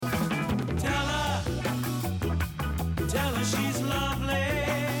her she's lovely.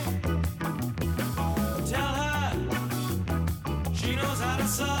 Tell her she knows how to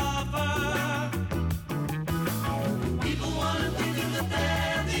suffer. People wanna think that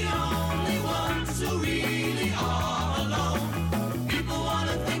they're the only ones who really are alone. People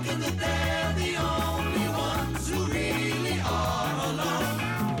wanna think that they're the only ones who really are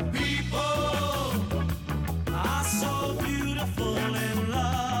alone. People are so beautiful in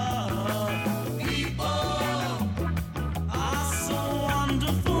love. People are so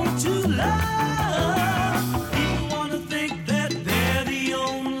wonderful to love. People wanna think that they're the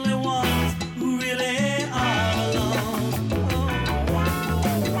only ones who really are alone.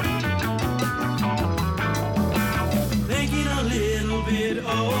 Thinking a little bit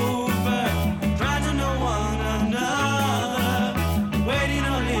over, trying to know one another, waiting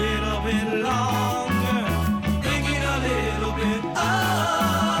a little bit longer, thinking a little bit over.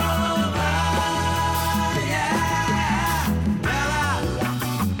 Yeah, well,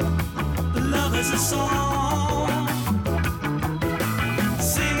 love is a song.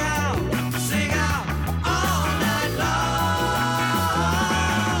 Sing out all night long.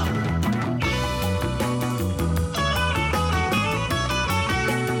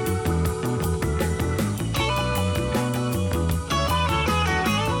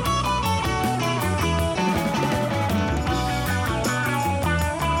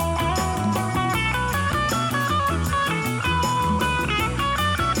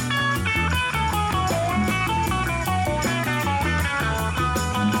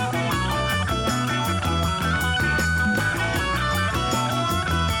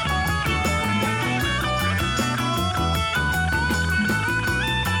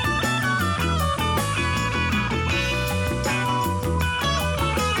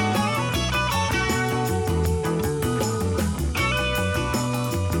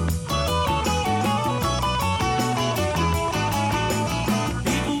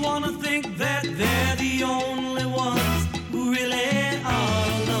 People wanna think that they're the only ones who really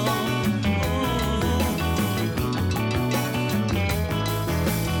are alone.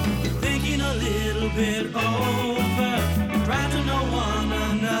 Thinking a little bit over, trying to know one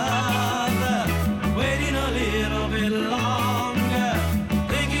another, waiting a little bit longer,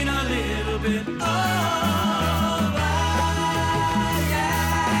 thinking a little bit over.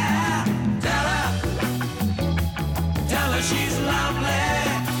 Yeah, tell her she's lovely.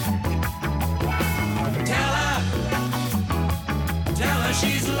 Tell her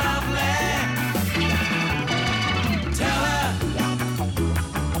she's lovely.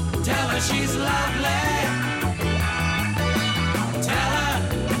 Tell her she's lovely.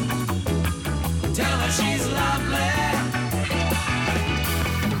 Tell her she's lovely.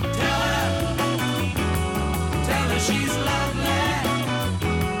 Tell her she's lovely.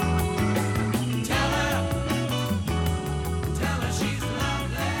 Tell her she's lovely.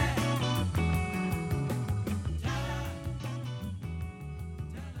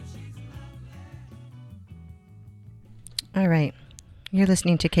 All right. You're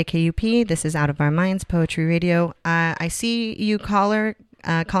listening to KKUP. This is Out of Our Minds Poetry Radio. I see you caller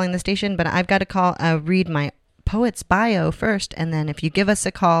calling the station, but I've got to read my poet's bio first, and then if you give us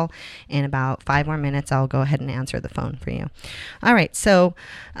a call in about 5 more minutes, I'll go ahead and answer the phone for you. All right, so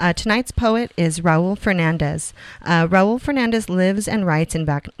tonight's poet is Raul Fernandez. Raul Fernandez lives and writes in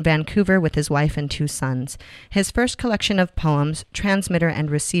Vancouver with his wife and 2 sons. His first collection of poems, Transmitter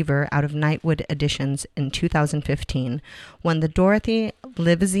and Receiver, out of Nightwood Editions in 2015, won the Dorothy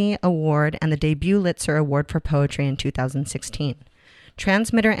Livesey Award and the debut Litzer Award for Poetry in 2016.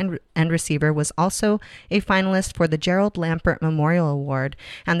 Transmitter and Receiver was also a finalist for the Gerald Lampert Memorial Award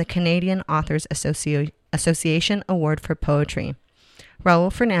and the Canadian Authors Association Award for Poetry.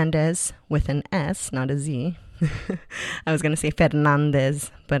 Raul Fernandez, with an S, not a Z. I was going to say Fernandez,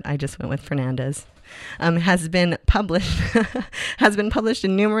 but I just went with Fernandez. Has been published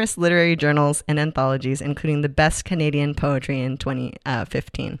in numerous literary journals and anthologies, including the Best Canadian Poetry in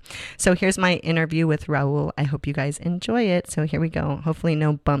 2015. So here's my interview with Raul. I hope you guys enjoy it. So here we go. Hopefully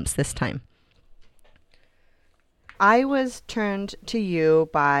no bumps this time. I was turned to you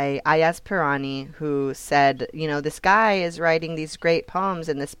by Ayaz Pirani, who said, you know, this guy is writing these great poems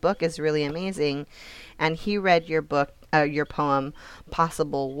and this book is really amazing. And he read your book, your poem,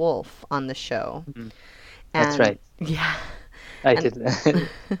 Possible Wolf, on the show. Mm-hmm. That's right. Yeah. I did.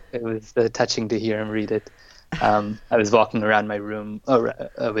 It was touching to hear him read it. I was walking around my room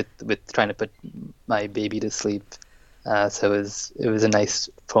with trying to put my baby to sleep. So it was a nice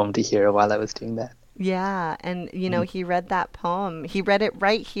poem to hear while I was doing that. Yeah, and you know, he read that poem. He read it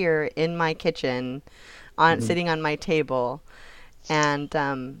right here in my kitchen, sitting on my table. And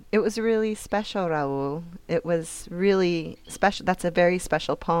it was really special, Raul. It was really special. That's a very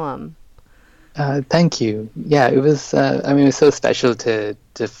special poem. Thank you. Yeah, it was. I mean, it was so special to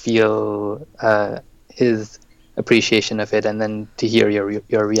feel his appreciation of it, and then to hear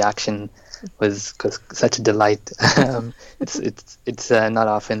your reaction was such a delight. It's not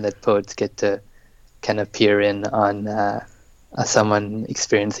often that poets get to kind of peer in on someone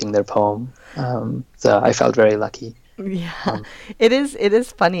experiencing their poem. So I felt very lucky. Yeah, it is. It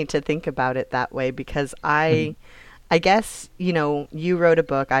is funny to think about it that way because I guess, you know, you wrote a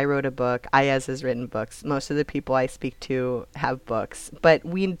book, I wrote a book, Ayaz has written books. Most of the people I speak to have books, but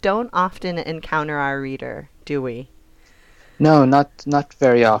we don't often encounter our reader, do we? No, not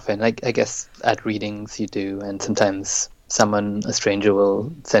very often. I guess at readings you do, and sometimes a stranger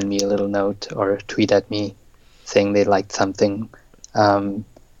will send me a little note or tweet at me saying they liked something. But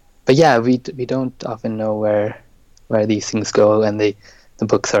yeah, we don't often know where these things go, and the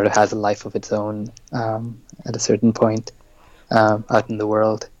book sort of has a life of its own at a certain point out in the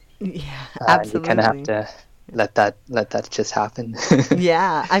world. Yeah, You absolutely. kind of have to let that just happen.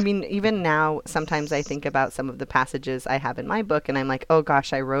 Yeah, I mean, even now, sometimes I think about some of the passages I have in my book, and I'm like, oh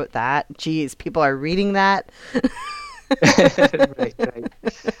gosh, I wrote that. Geez, people are reading that. Right.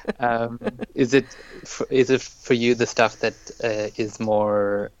 Is it for you the stuff that is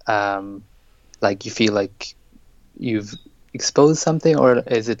more like you feel like you've exposed something, or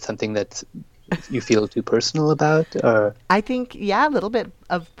is it something that you feel too personal about? Or I think, yeah, a little bit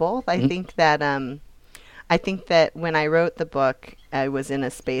of both. I think that when I wrote the book, I was in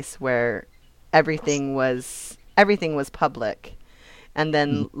a space where everything was public. And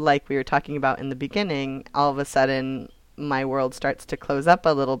then, like we were talking about in the beginning, all of a sudden my world starts to close up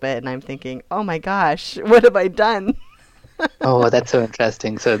a little bit, and I'm thinking, oh my gosh, what have I done? oh, that's so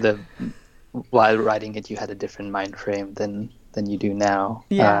interesting. So while writing it, you had a different mind frame than you do now.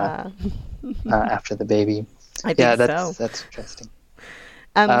 Yeah, After the baby. I think Yeah, so. that's interesting.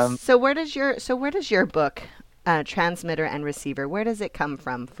 So where does your book, Transmitter and Receiver, where does it come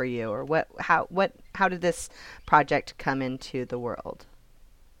from for you, or how did this project come into the world?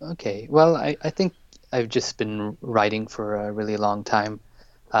 Okay. Well, I think I've just been writing for a really long time.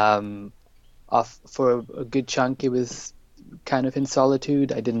 For a good chunk, it was kind of in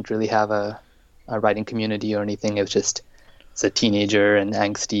solitude. I didn't really have a writing community or anything. It was just as a teenager and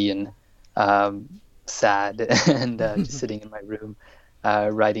angsty and sad and just sitting in my room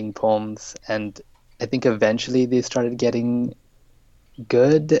writing poems. And I think eventually they started getting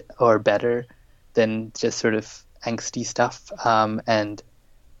good or better than just sort of angsty stuff. And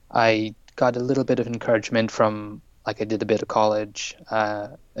I got a little bit of encouragement from, like, I did a bit of college.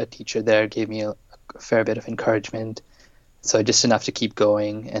 A teacher there gave me a fair bit of encouragement, so just enough to keep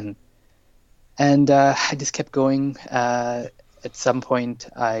going. And I just kept going. At some point,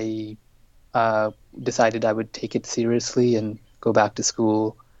 I decided I would take it seriously and go back to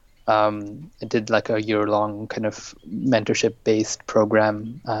school. I did like a year-long kind of mentorship-based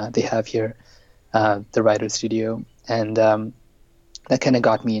program they have here, the Writer Studio, and that kind of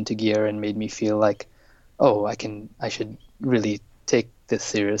got me into gear and made me feel like, oh, I should really take this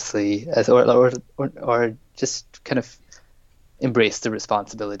seriously, or just kind of embrace the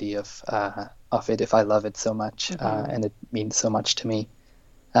responsibility of it if I love it so much, and it means so much to me.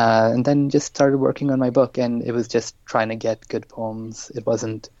 And then just started working on my book, and it was just trying to get good poems.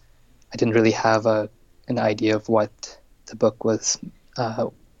 I didn't really have an idea of what the book was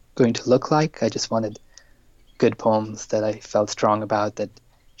going to look like. I just wanted good poems that I felt strong about, that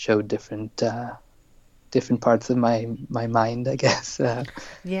showed different parts of my mind, I guess.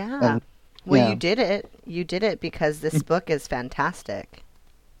 Yeah. And, well, yeah. You did it because this book is fantastic.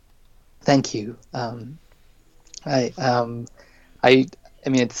 Thank you. I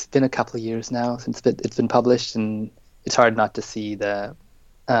mean, it's been a couple of years now since it's been published, and it's hard not to see the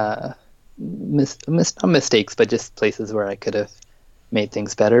not mistakes, but just places where I could have made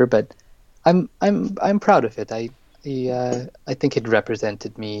things better. But I'm proud of it. I think it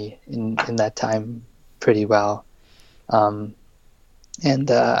represented me in that time pretty well. And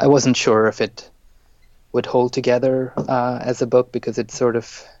I wasn't sure if it would hold together as a book, because it's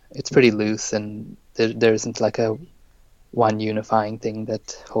pretty loose, and there isn't like a one unifying thing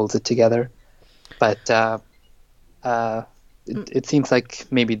that holds it together. But it seems like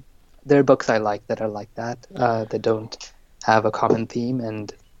maybe there are books I like that are like that, that don't have a common theme,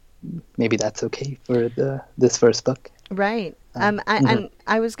 and maybe that's okay for this first book. Right. And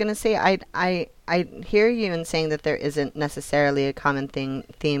I was going to say, I hear you in saying that there isn't necessarily a common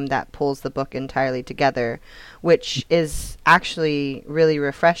theme that pulls the book entirely together, which is actually really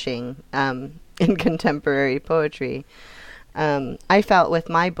refreshing in contemporary poetry. I felt with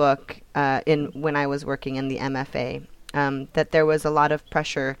my book in when I was working in the MFA that there was a lot of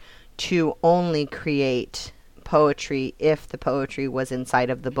pressure to only create poetry if the poetry was inside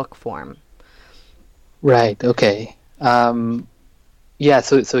of the book form. Right. Okay. Yeah.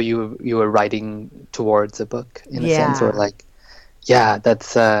 So you were writing towards a book in a sense, or Yeah. like, yeah,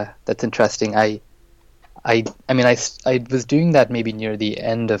 that's interesting. I mean, I was doing that maybe near the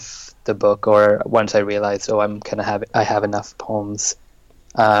end of the book, or once I realized, oh, I have enough poems,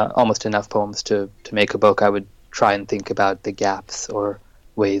 almost enough poems to make a book. I would try and think about the gaps or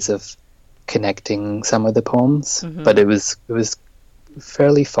ways of connecting some of the poems, but it was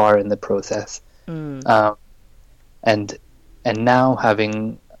fairly far in the process. Mm. And now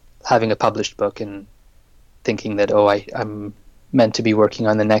having a published book and thinking that, oh, I'm meant to be working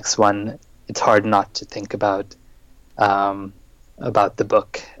on the next one, it's hard not to think about the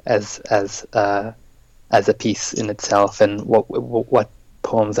book as a piece in itself, and what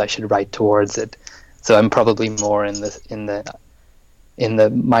poems I should write towards it. So I'm probably more in the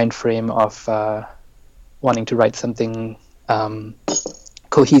mind frame of wanting to write something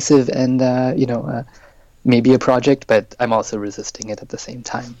cohesive and maybe a project, but I'm also resisting it at the same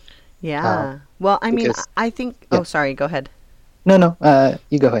time. Yeah. Well, I mean, because- I think. yeah. Oh, sorry. Go ahead. No,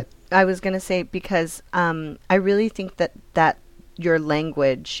 you go ahead. I was going to say because I really think that your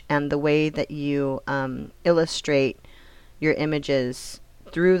language and the way that you illustrate your images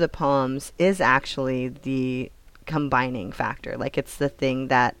through the poems is actually the combining factor. Like, it's the thing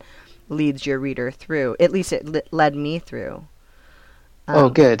that leads your reader through. At least it led me through. Oh,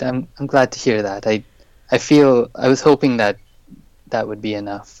 good. I'm glad to hear that. I feel I was hoping that would be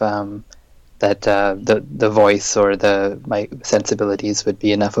enough. That the voice or my sensibilities would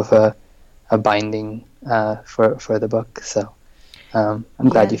be enough of a binding for the book. So I'm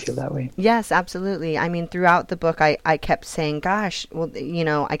glad you Yes. feel that way. Yes, absolutely. I mean, throughout the book, I kept saying, gosh, well,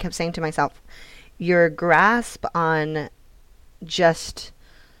 I kept saying to myself, your grasp on just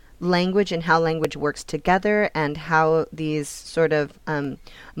language and how language works together and how these sort of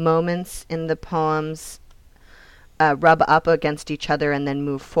moments in the poems rub up against each other and then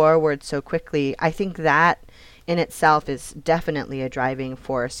move forward so quickly. I think that in itself is definitely a driving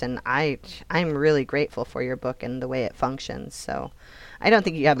force, and I'm really grateful for your book and the way it functions. So I don't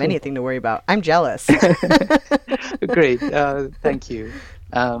think you have anything to worry about. I'm jealous. Great. Thank you.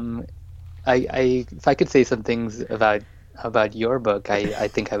 If I could say some things about your book, I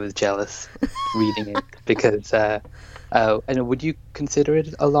think I was jealous reading it because I know. Would you consider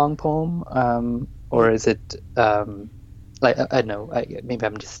it a long poem, or is it like I don't know? Maybe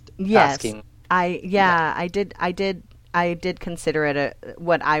I'm just Yes. asking. I did consider it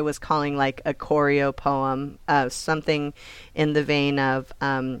what I was calling like a choreo poem, something in the vein of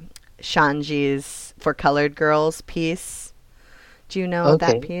Shanji's For Colored Girls piece. Do you know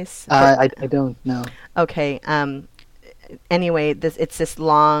Okay. that piece? I don't know. Okay. Anyway, it's this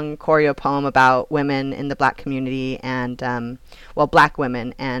long choreo poem about women in the black community and black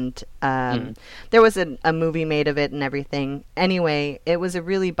women, and there was a movie made of it and everything. Anyway, it was a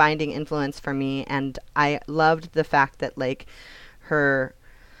really binding influence for me, and I loved the fact that like her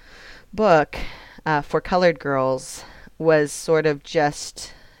book For Colored Girls was sort of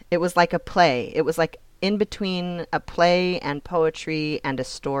just, it was like a play. It was like in between a play and poetry and a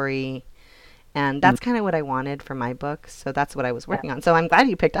story. And that's kind of what I wanted for my book. So that's what I was working on. So I'm glad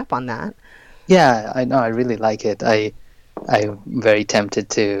you picked up on that. Yeah, I know. I really like it. I'm very tempted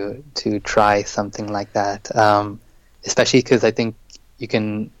to try something like that, especially because I think you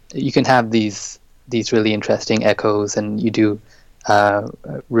can have these really interesting echoes, and you do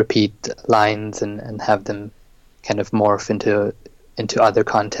repeat lines and have them kind of morph into other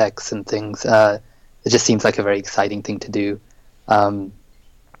contexts and things. It just seems like a very exciting thing to do. And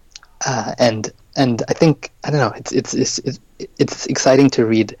I think, I don't know, it's exciting to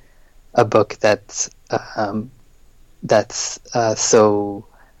read a book that's so,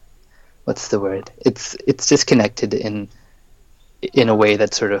 what's the word? It's just connected in a way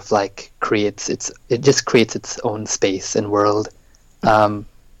that sort of like creates its own space and world. That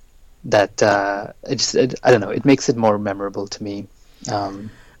I don't know, it makes it more memorable to me.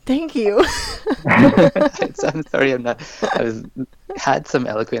 Thank you. I'm sorry, I had some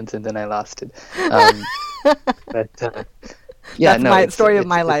eloquence and then I lost it. But yeah, That's no, my it's- story of it's-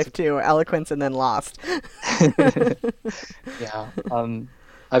 my it's- life too. Eloquence and then lost. Yeah,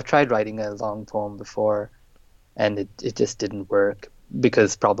 I've tried writing a long poem before, and it just didn't work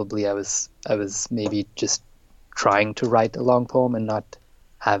because probably I was maybe just trying to write a long poem and not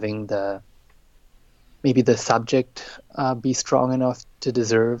having maybe the subject be strong enough to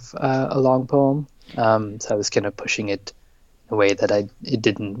deserve a long poem. So I was kind of pushing it a way that it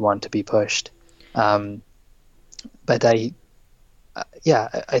didn't want to be pushed. But I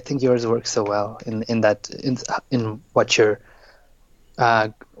think yours works so well in that in what you're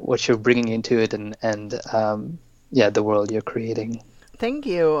bringing into it, and the world you're creating. Thank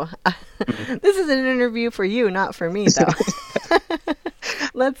you. This is an interview for you, not for me, though.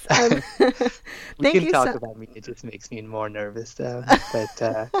 Let's. We can talk about me. It just makes me more nervous, though.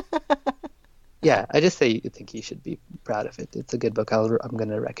 But I just think you should be proud of it. It's a good book. I'm going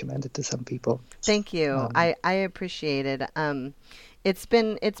to recommend it to some people. Thank you. I appreciate it. It's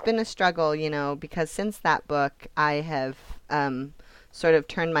been a struggle, because since that book, I have sort of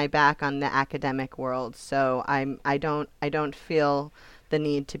turned my back on the academic world. So I don't feel the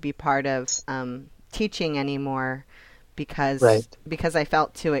need to be part of teaching anymore because I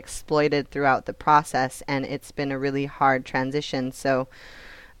felt too exploited throughout the process, and it's been a really hard transition. So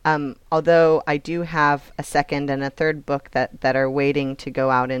although I do have a second and a third book that are waiting to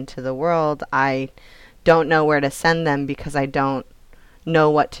go out into the world, I don't know where to send them because I don't know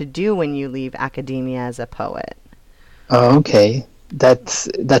what to do when you leave academia as a poet. Oh, okay. That's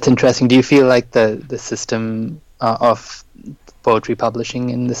interesting. Do you feel like the system of poetry publishing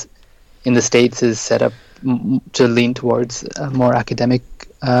in the States is set up to lean towards more academic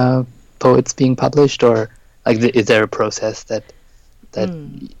poets being published, or is there a process that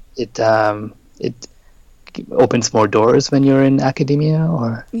it opens more doors when you're in academia?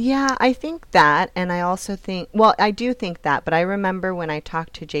 Or yeah, I think that, and I also think, well, I do think that, but I remember when I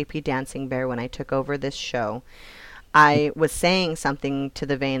talked to JP Dancing Bear when I took over this show, I was saying something to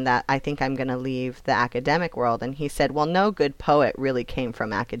the vein that I think I'm going to leave the academic world, and he said, well, no good poet really came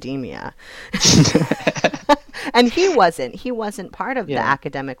from academia. And he wasn't part of the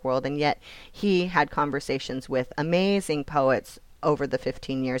academic world, and yet he had conversations with amazing poets over the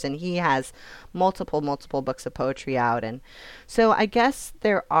 15 years, and he has multiple books of poetry out. And so I guess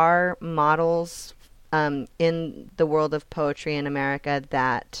there are models in the world of poetry in America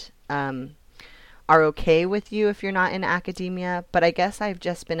that are okay with you if you're not in academia, but I guess I've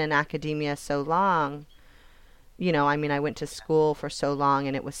just been in academia so long. I went to school for so long,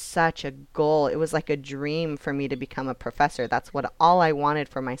 and it was such a goal. It was like a dream for me to become a professor. That's all I wanted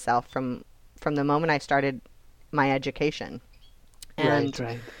for myself from the moment I started my education. And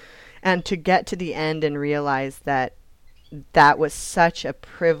right. And to get to the end and realize that was such a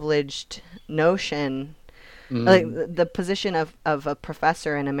privileged notion. Like the position of a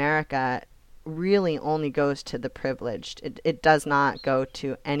professor in America really only goes to the privileged. It does not go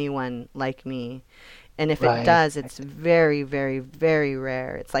to anyone like me. And if it does, it's very, very, very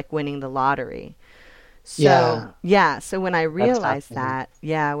rare. It's like winning the lottery. So, so when I realized that,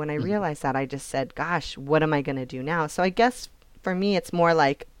 I just said, gosh, what am I going to do now? So I guess for me, it's more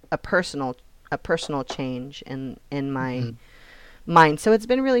like a personal change in my mind. So it's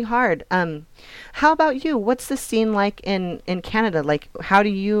been really hard. How about you? What's the scene like in Canada? Like, how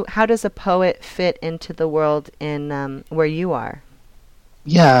does a poet fit into the world in where you are?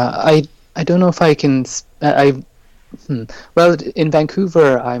 Yeah, I don't know if I can. Well, in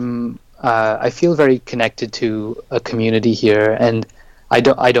Vancouver, I feel very connected to a community here, and I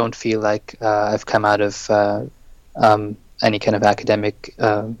don't feel like I've come out of any kind of academic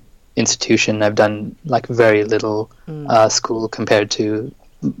institution. I've done like very little school compared to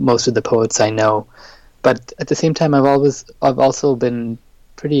most of the poets I know, but at the same time, I've also been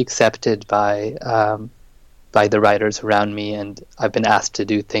pretty accepted by the writers around me, and I've been asked to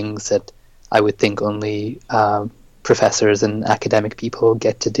do things that I would think only professors and academic people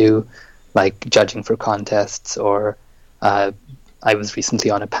get to do, like judging for contests, or I was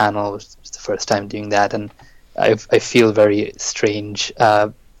recently on a panel. It was the first time doing that, and I feel very strange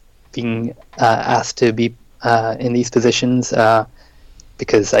being asked to be in these positions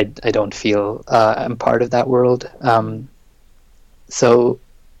because I don't feel I'm part of that world. So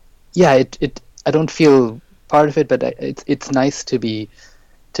yeah, I don't feel part of it, but it's nice to be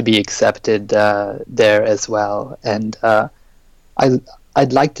accepted there as well. And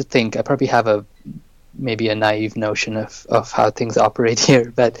I'd like to think, I probably have maybe a naive notion of how things operate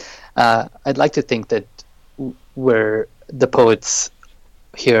here, but I'd like to think that where the poets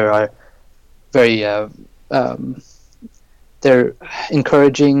here are very they're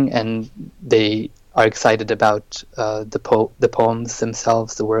encouraging, and they are excited about the poems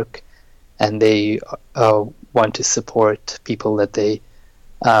themselves, the work, and they want to support people that they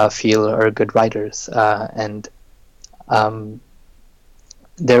feel are good writers, and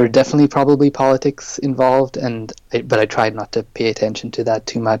there are definitely probably politics involved, but I tried not to pay attention to that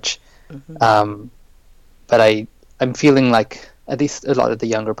too much. But I'm feeling like at least a lot of the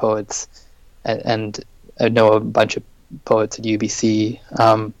younger poets, and I know a bunch of poets at UBC.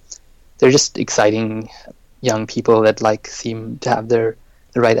 They're just exciting young people that like seem to have the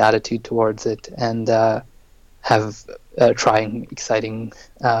right attitude towards it, and have trying exciting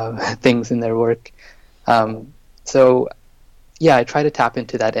things in their work. So yeah, I try to tap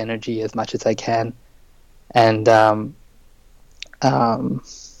into that energy as much as I can, and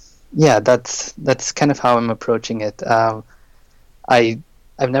yeah, that's kind of how I'm approaching it. I've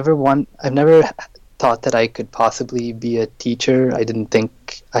never thought that I could possibly be a teacher. I didn't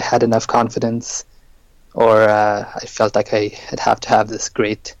think I had enough confidence, or I felt like I'd have to have this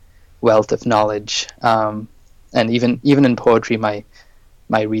great wealth of knowledge. And even in poetry, my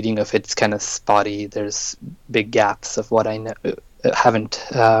reading of it's kind of spotty. There's big gaps of what I haven't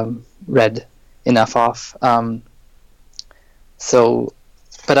read enough of.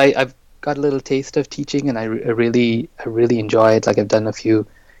 But I've got a little taste of teaching, and I really enjoy it. Like, I've done a few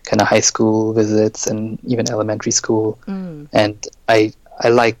kind of high school visits and even elementary school, and I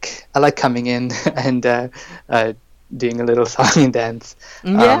like coming in and doing a little song and dance,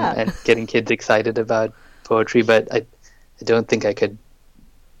 and getting kids excited about poetry. But I don't think I could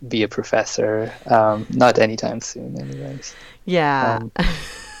be a professor, not anytime soon, anyways. Yeah.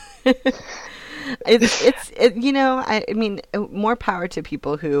 I mean, more power to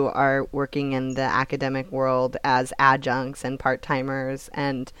people who are working in the academic world as adjuncts and part-timers.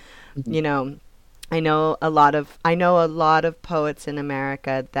 And, I know a lot of poets in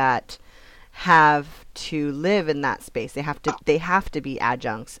America that have to live in that space. They have to be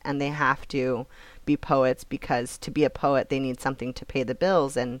adjuncts, and they have to be poets, because to be a poet, they need something to pay the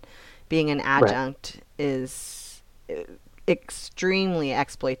bills. And being an adjunct is extremely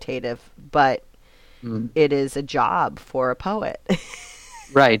exploitative, but it is a job for a poet.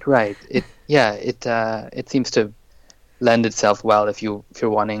 Right. It seems to lend itself well if you're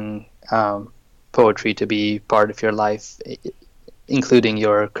wanting poetry to be part of your life, including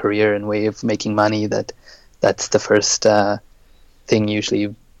your career and way of making money. That's the first thing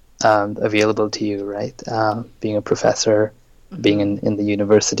usually available to you, right? Being a professor, being in the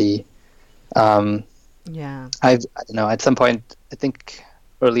university. I don't know. At some point, I think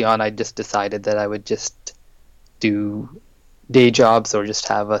early on, I just decided that I would just do day jobs, or just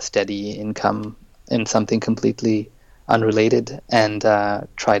have a steady income in something completely unrelated, and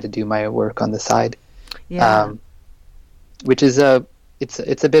try to do my work on the side. Which is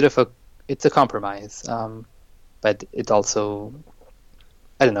it's a bit of a compromise, but it's also,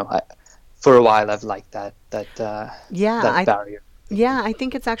 I don't know. For a while, I've liked that barrier. Yeah, I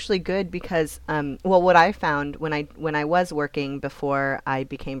think it's actually good because, what I found when I was working before I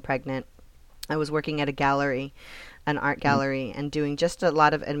became pregnant, I was working at a gallery, an art gallery, and doing just a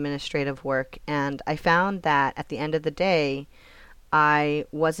lot of administrative work. And I found that at the end of the day, I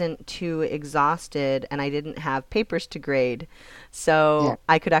wasn't too exhausted, and I didn't have papers to grade, so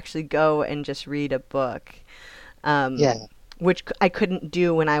I could actually go and just read a book. Which I couldn't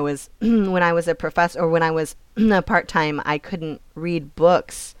do when I was a professor, or when I was a part-time. I couldn't read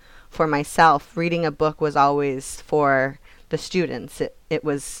books for myself. Reading a book was always for the students. It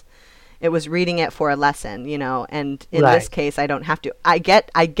was reading it for a lesson, and in this case, I don't have to. I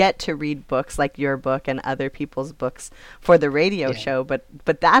get to read books like your book and other people's books for the radio show, but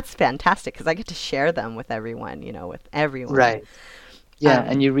that's fantastic because I get to share them with everyone, with everyone. Right. Yeah,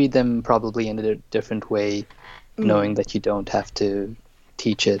 and you read them probably in a different way, knowing that you don't have to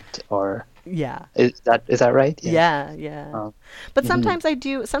teach it, or is that right? But sometimes I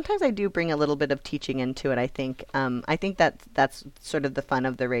do bring a little bit of teaching into it. I think that's sort of the fun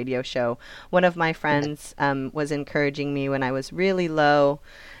of the radio show. One of my friends was encouraging me when I was really low,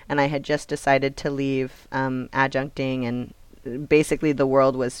 and I had just decided to leave adjuncting, and basically the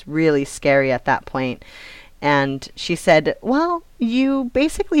world was really scary at that point. And she said, well, you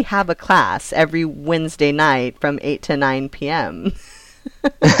basically have a class every Wednesday night from 8 to 9 p.m.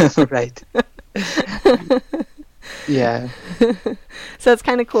 Right. Yeah. So it's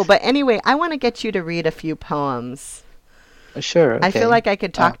kind of cool. But anyway, I want to get you to read a few poems. Sure. Okay. I feel like I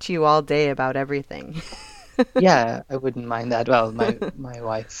could talk to you all day about everything. Yeah, I wouldn't mind that. Well, my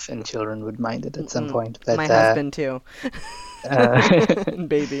wife and children would mind it at some point. But, my husband too. And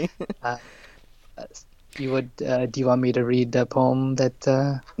baby. You would? Do you want me to read a poem that?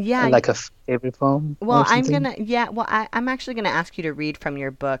 Like a favorite poem. Well, I'm actually gonna ask you to read from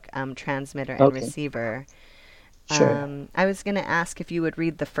your book, Transmitter and Receiver. Sure. I was gonna ask if you would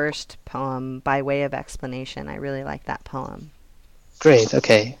read the first poem by way of explanation. I really like that poem. Great.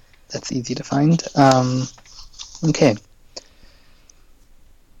 Okay, that's easy to find. Okay.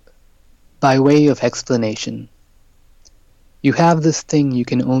 By way of explanation. You have this thing you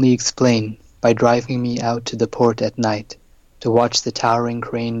can only explain. by driving me out to the port at night to watch the towering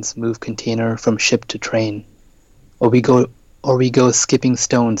cranes move container from ship to train. Or we go skipping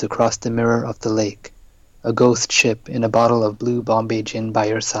stones across the mirror of the lake, a ghost ship in a bottle of blue Bombay gin by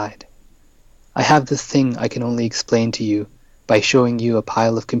your side. I have this thing I can only explain to you by showing you a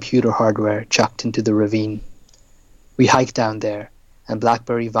pile of computer hardware chucked into the ravine. We hike down there, and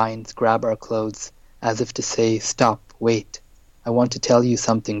blackberry vines grab our clothes as if to say, "Stop, wait, I want to tell you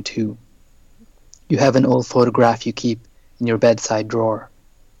something too." You have an old photograph you keep in your bedside drawer.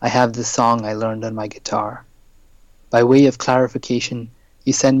 I have this song I learned on my guitar. By way of clarification,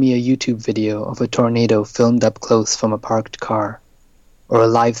 you send me a YouTube video of a tornado filmed up close from a parked car, or a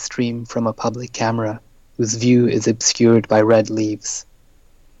live stream from a public camera whose view is obscured by red leaves.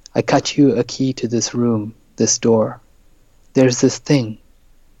 I cut you a key to this room, this door. There's this thing,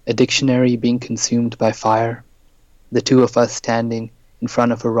 a dictionary being consumed by fire, the two of us standing in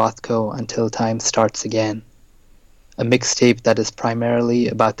front of a Rothko until time starts again, a mixtape that is primarily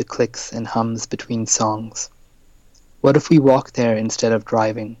about the clicks and hums between songs. What if we walk there instead of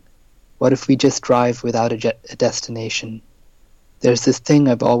driving? What if we just drive without a destination? There's this thing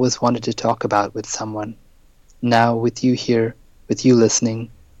I've always wanted to talk about with someone. Now, with you here, with you listening,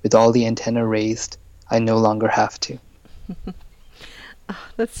 with all the antenna raised, I no longer have to. Oh,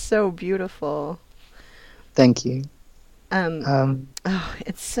 that's so beautiful. Thank you. Oh,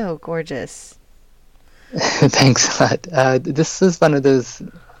 it's so gorgeous. Thanks a lot. This is one of those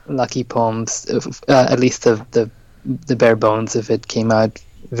lucky poems, at least the bare bones of it came out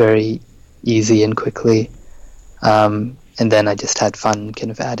very easy and quickly. And then I just had fun kind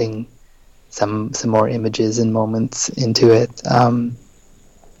of adding some more images and moments into it.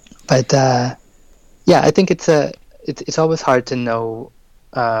 Yeah, I think it's always hard to know,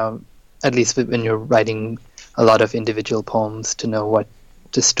 at least when you're writing a lot of individual poems, to know what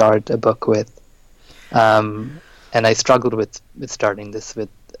to start a book with. And I struggled with starting this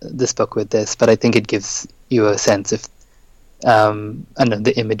book with this, but I think it gives you a sense of I don't know,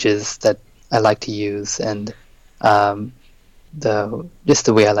 the images that I like to use, and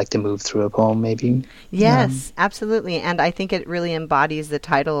the way I like to move through a poem, maybe. Yes, absolutely. And I think it really embodies the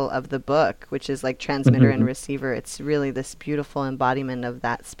title of the book, which is like transmitter and receiver. It's really this beautiful embodiment of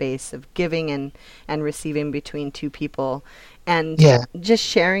that space of giving and receiving between two people, and just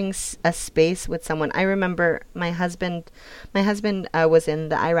sharing a space with someone. I remember my husband was in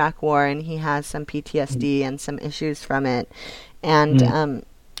the Iraq War, and he has some PTSD and some issues from it. And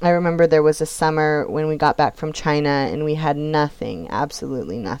I remember there was a summer when we got back from China, and we had nothing,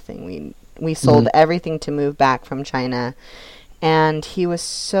 absolutely nothing. We sold everything to move back from China, and he was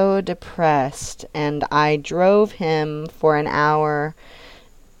so depressed, and I drove him for an hour.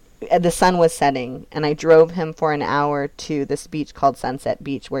 The sun was setting, and I drove him for an hour to this beach called Sunset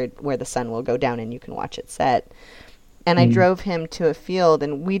Beach, where the sun will go down and you can watch it set. And I drove him to a field,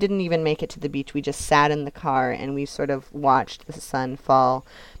 and we didn't even make it to the beach. We just sat in the car, and we sort of watched the sun fall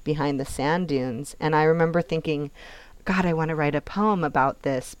behind the sand dunes. And I remember thinking, God, I want to write a poem about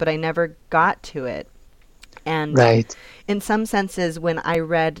this, but I never got to it. And in some senses, when I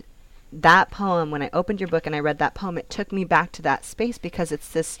read that poem, when I opened your book and I read that poem, it took me back to that space, because it's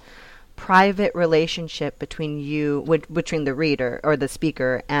this private relationship between between the reader or the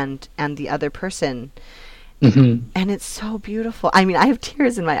speaker and the other person. And it's so beautiful. I mean, I have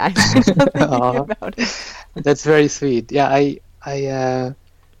tears in my eyes thinking about it. That's very sweet. Yeah, I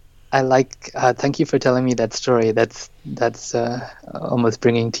like. Thank you for telling me that story. That's almost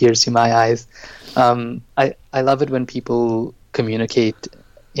bringing tears to my eyes. I love it when people communicate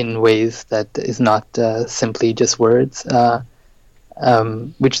in ways that is not simply just words,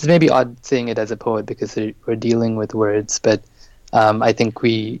 which is maybe odd saying it as a poet, because we're dealing with words. But I think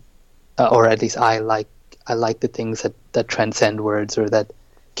we, or at least I like the things that transcend words, or that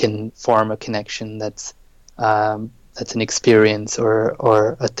can form a connection that's an experience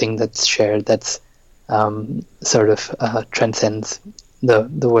or a thing that's shared, that's sort of transcends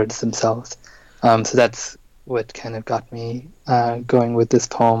the words themselves. So that's what kind of got me going with this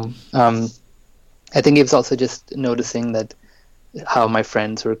poem. I think it was also just noticing that how my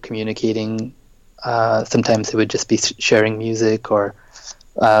friends were communicating. Sometimes it would just be sharing music, or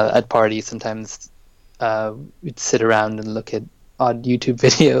at parties sometimes we'd sit around and look at odd YouTube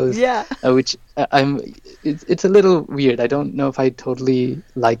videos. Which it's a little weird. I don't know if I totally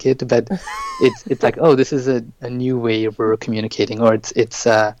like it, but it's like, oh, this is a new way we're communicating, or it's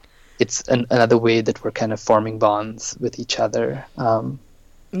another way that we're kind of forming bonds with each other.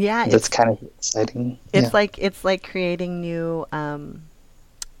 That's kind of exciting. It's like creating new.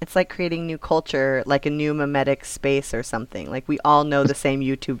 It's like creating new culture, like a new mimetic space or something. Like we all know the same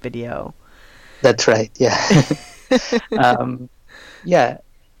YouTube video. That's right. Yeah. um, yeah. At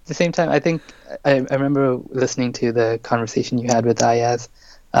the same time, I think I remember listening to the conversation you had with Ayaz.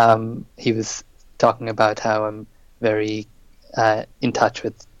 He was talking about how I'm very in touch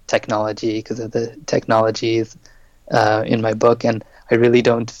with technology because of the technologies in my book, and I really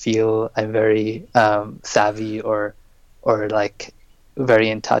don't feel I'm very savvy or like very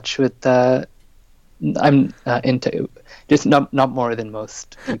in touch with. I'm into just not more than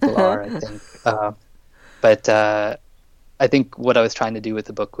most people are, I think. But I think what I was trying to do with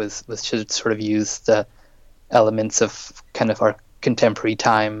the book was to sort of use the elements of kind of our contemporary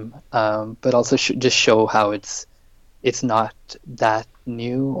time, but also just show how it's not that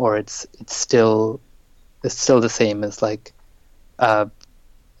new, or it's still the same as like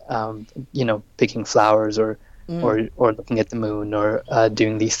picking flowers or looking at the moon or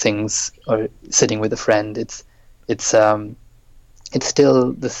doing these things or sitting with a friend. It's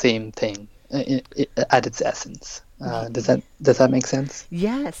still the same thing at its essence. Does that make sense?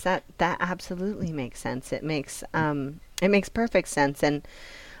 Yes, that absolutely makes sense. It makes perfect sense. And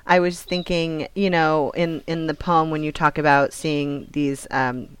I was thinking, in the poem when you talk about seeing these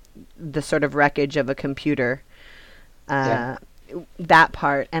the sort of wreckage of a computer, that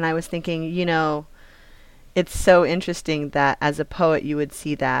part, and I was thinking, it's so interesting that as a poet you would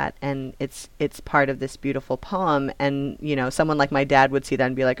see that, and it's part of this beautiful poem, and someone like my dad would see that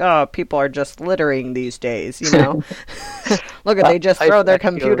and be like, oh, people are just littering these days, look at they just throw their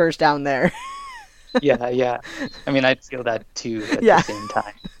computers down there. Yeah. I mean, I'd feel that too at the same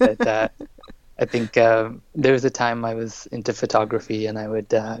time. But I think there was a time I was into photography, and I would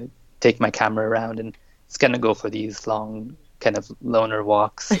take my camera around and just kind of go for these long kind of loner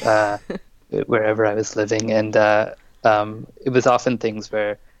walks wherever I was living, and it was often things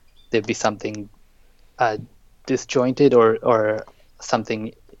where there'd be something disjointed or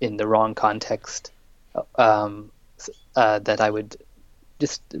something in the wrong context that I would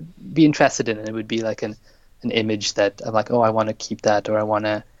just be interested in, and it would be like an image that I'm like, oh, I want to keep that, or I want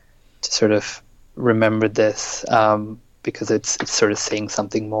to sort of remember this because it's sort of saying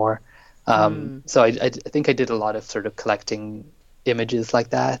something more. So I think I did a lot of sort of collecting images like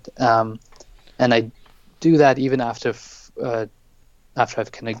that, and I do that even after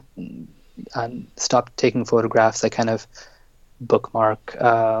I've kind of stopped taking photographs. I kind of bookmark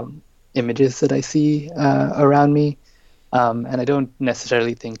images that I see around me. And I don't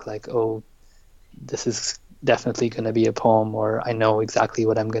necessarily think like, oh, this is definitely going to be a poem, or I know exactly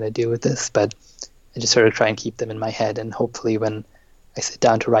what I'm going to do with this, but I just sort of try and keep them in my head, and hopefully when I sit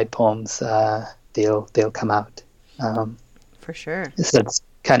down to write poems, they'll come out. For sure. So that's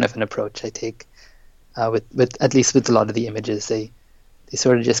kind of an approach I take with at least with a lot of the images. They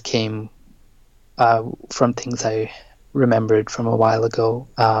sort of just came from things I remembered from a while ago.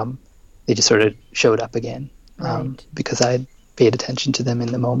 They just sort of showed up again. Right. Because I paid attention to them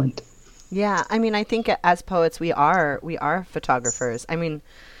in the moment. Yeah, I mean, I think as poets we are photographers. I mean,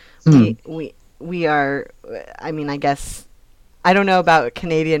 we are. I mean, I guess I don't know about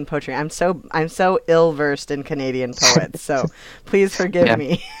Canadian poetry. I'm so ill versed in Canadian poets, so please forgive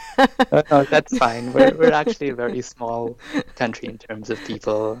me. No, that's fine. We're actually a very small country in terms of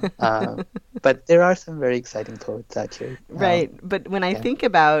people, but there are some very exciting poets out here. Right, but when I think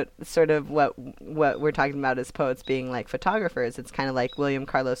about sort of what we're talking about as poets being like photographers, it's kind of like William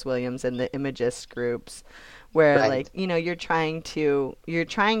Carlos Williams and the Imagist groups, where like you're trying to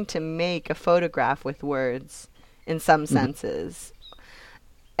make a photograph with words in some senses.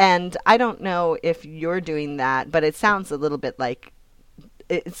 And I don't know if you're doing that, but it sounds a little bit like.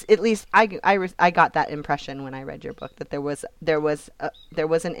 It's at least I got that impression when I read your book, that there was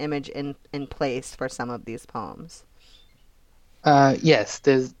an image in place for some of these poems. Yes,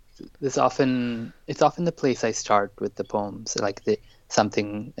 there's often the place I start with the poems, like an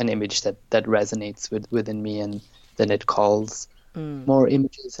image that resonates within me, and then it calls more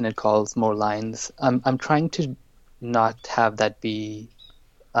images and it calls more lines. I'm trying to not have that be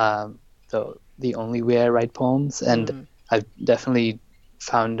the only way I write poems, and I've definitely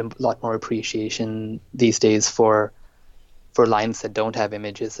found a lot more appreciation these days for lines that don't have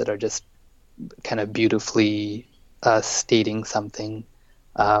images, that are just kind of beautifully stating something,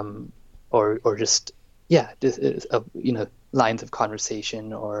 or just lines of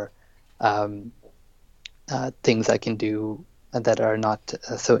conversation, or things I can do that are not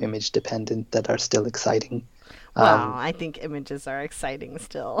so image dependent, that are still exciting. Wow, I think images are exciting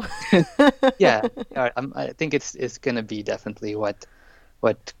still. Yeah, I think it's going to be definitely what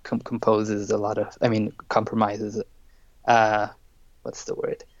composes a lot of, compromises. What's the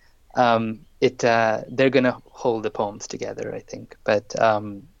word? They're going to hold the poems together, I think. But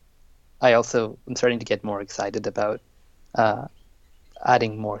I also am starting to get more excited about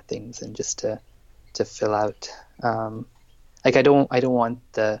adding more things and just to fill out. Like I don't want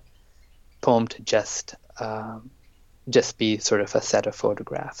the poem to just be sort of a set of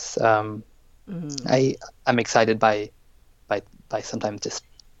photographs. I'm excited by sometimes just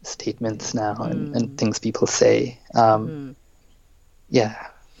statements now and things people say. Yeah.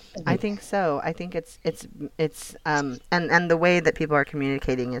 I think so. I think it's and the way that people are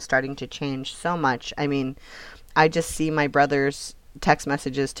communicating is starting to change so much. I mean, I just see my brother's text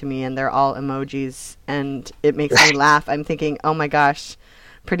messages to me and they're all emojis and it makes me laugh. I'm thinking, oh my gosh,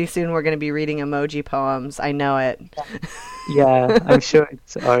 pretty soon we're going to be reading emoji poems. I know it. Yeah, I'm sure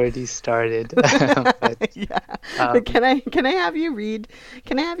it's already started. But, yeah. But can I have you read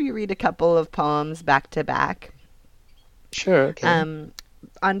a couple of poems back to back? Sure, okay.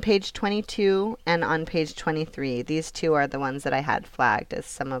 On page 22 and on page 23, these two are the ones that I had flagged as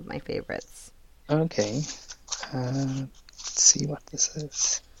some of my favorites. Okay. Let's see what this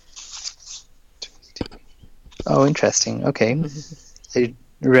is. Oh, interesting. Okay. I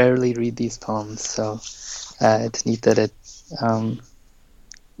rarely read these poems, so it's neat that it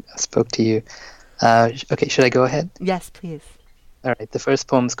spoke to you. Okay, should I go ahead? Yes, please. All right. The first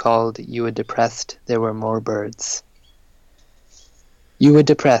poem's called "You Were Depressed, There Were More Birds." You were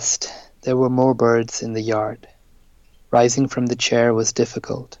depressed. There were more birds in the yard. Rising from the chair was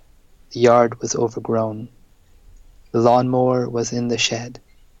difficult. The yard was overgrown. The lawnmower was in the shed.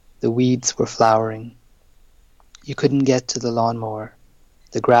 The weeds were flowering. You couldn't get to the lawnmower.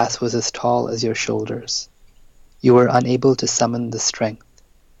 The grass was as tall as your shoulders. You were unable to summon the strength.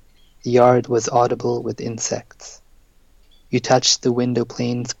 The yard was audible with insects. You touched the window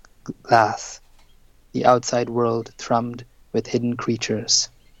pane's glass. The outside world thrummed with hidden creatures.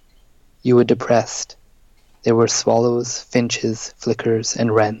 You were depressed. There were swallows, finches, flickers,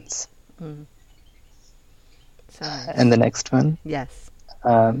 and wrens. And the next one? Yes.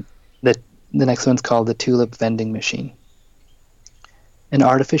 The next one's called The Tulip Vending Machine. An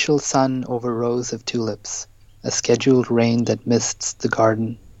artificial sun over rows of tulips, a scheduled rain that mists the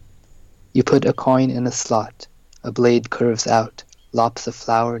garden. You put a coin in a slot. A blade curves out, lops a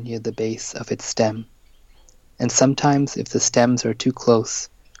flower near the base of its stem. And sometimes, if the stems are too close,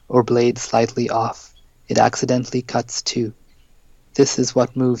 or blade slightly off, it accidentally cuts too. This is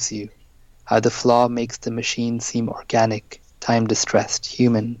what moves you, how the flaw makes the machine seem organic, time-distressed,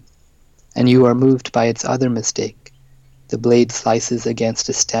 human. And you are moved by its other mistake. The blade slices against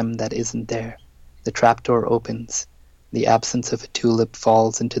a stem that isn't there. The trapdoor opens. The absence of a tulip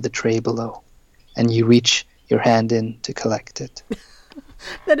falls into the tray below, and you reach your hand in to collect it.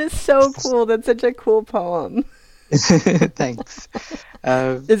 That is so cool. That's such a cool poem. Thanks.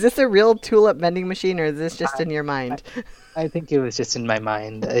 Is this a real tulip vending machine, or is this just in your mind? I think it was just in my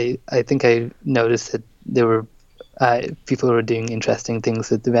mind. I think I noticed that there were people who were doing interesting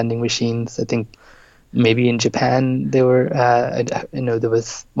things with the vending machines. I think maybe in Japan there were. I know there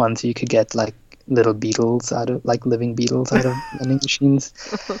was ones you could get like little beetles out of like living beetles out of vending machines.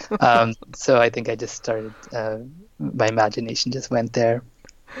 So I think I just started. My imagination just went there.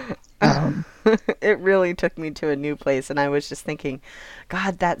 It really took me to a new place, and I was just thinking,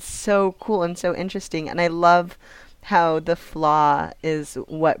 God, that's so cool and so interesting. And I love how the flaw is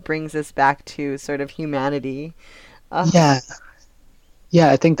what brings us back to sort of humanity. Yeah,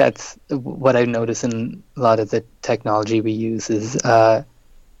 I think that's what I notice in a lot of the technology we use is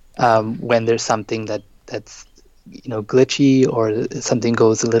when there's something that's glitchy or something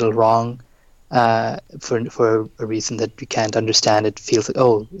goes a little wrong. For a reason that we can't understand, it feels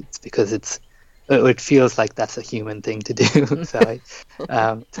like, it's because it feels like that's a human thing to do. So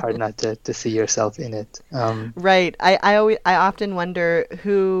it's hard not to see yourself in it. Right. I often wonder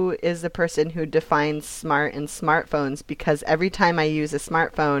who is the person who defines smart in smartphones, because every time I use a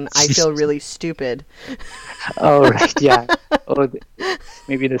smartphone, I feel really stupid. Oh, right. Yeah.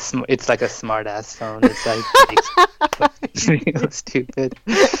 Maybe it's like a smart ass phone. It's like feel stupid.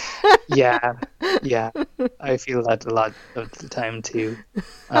 Yeah. I feel that a lot of the time too.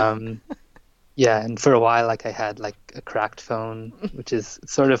 Yeah, and for a while, like I had like a cracked phone, which is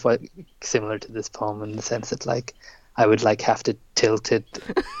sort of similar to this poem in the sense that like I would like have to tilt it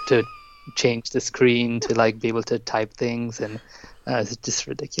to change the screen to like be able to type things, and it's just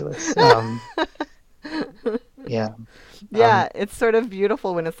ridiculous. Yeah. Yeah, it's sort of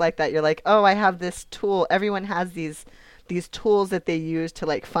beautiful when it's like that. You're like, oh, I have this tool. Everyone has these tools that they use to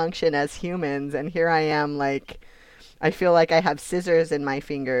like function as humans, and here I am, like, I feel like I have scissors in my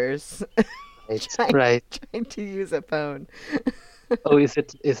fingers. Right. Trying to use a phone. Oh, is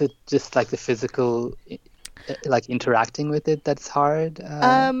it just like the physical like interacting with it that's hard?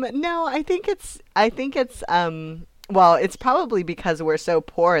 No, I think it's well, it's probably because we're so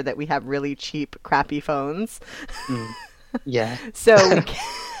poor that we have really cheap, crappy phones. Mm, yeah. So we can,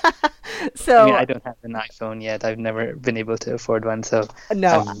 I so mean, I don't have an iPhone yet. I've never been able to afford one, so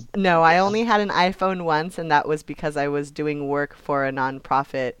no, um, no, I only had an iPhone once, and that was because I was doing work for a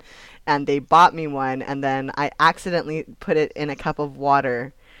nonprofit, and they bought me one, and then I accidentally put it in a cup of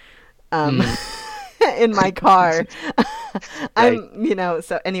water, um, mm, in my car. right.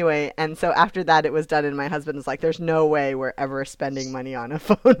 So anyway, and so after that, it was done, and my husband was like, "There's no way we're ever spending money on a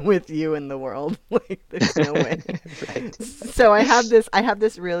phone with you in the world. Like, there's no way." Right. So I have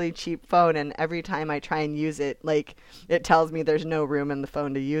this really cheap phone, and every time I try and use it, like, it tells me there's no room in the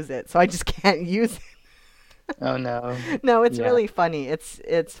phone to use it, so I just can't use Oh no. it. No, it's Yeah. really funny. It's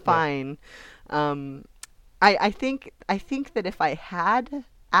Yeah. fine. Um, I think that if I had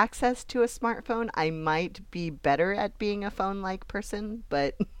access to a smartphone, I might be better at being a phone-like person,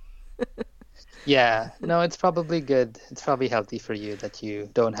 but Yeah. No, it's probably good. It's probably healthy for you that you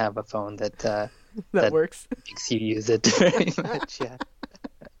don't have a phone that that that works. makes you use it very much. Yeah.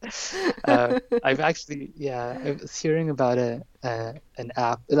 I've actually, yeah, I was hearing about an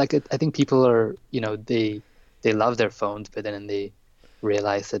app. Like I think people are, they love their phones, but then they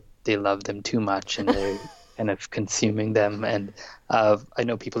realize that they love them too much and they're kind of consuming them. And I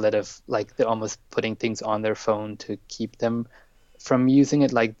know people that have like they're almost putting things on their phone to keep them from using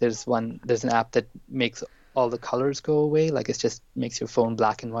it. Like there's an app that makes all the colors go away. Like it just makes your phone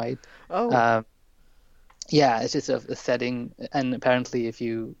black and white. Oh, Um, yeah, it's just a setting, and apparently, if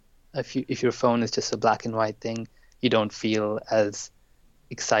your phone is just a black and white thing, you don't feel as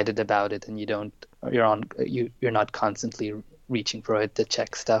excited about it, and you're not constantly reaching for it to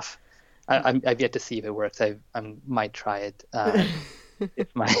check stuff. I've yet to see if it works. I might try it if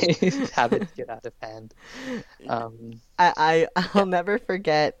my habits get out of hand. Um, I'll never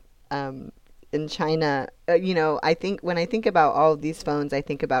forget in China. I think when I think about all of these phones, I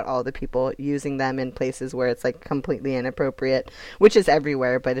think about all the people using them in places where it's like completely inappropriate, which is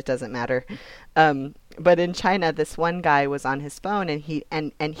everywhere, but it doesn't matter. But in China, this one guy was on his phone, and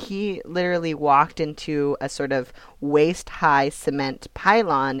he literally walked into a sort of waist high cement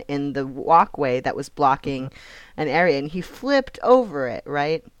pylon in the walkway that was blocking an area, and he flipped over it,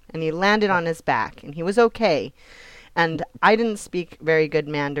 right? And he landed on his back, and he was okay. And I didn't speak very good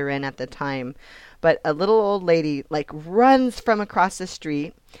Mandarin at the time, but a little old lady like runs from across the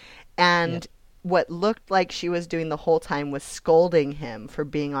street, yeah. and what looked like she was doing the whole time was scolding him for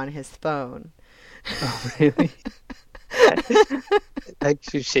being on his phone. Oh, really? Like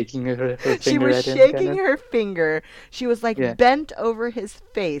she's shaking her She finger was at him, kind shaking of. her finger. She was like Yeah. bent over his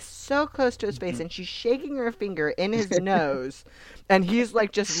face, so close to his face, Mhm. and she's shaking her finger in his nose. And he's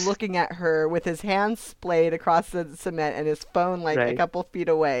like just looking at her with his hands splayed across the cement and his phone like a Right. couple feet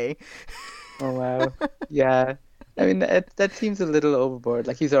away. Oh wow. Yeah. I mean that seems a little overboard.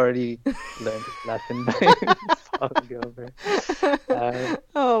 Like he's already learned his lesson by falling over. Uh,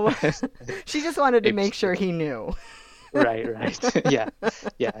 Oh, she just wanted to maybe make she sure did. he knew. Right. Yeah.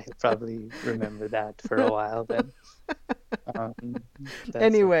 Yeah, he'll probably remember that for a while then. Um, that's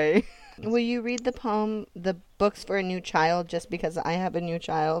Anyway, will you read the poem, The Books for a New Child, just because I have a new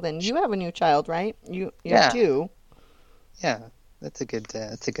child and you have a new child, right? You have yeah, two. yeah. That's a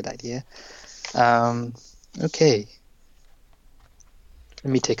good idea. Um, okay.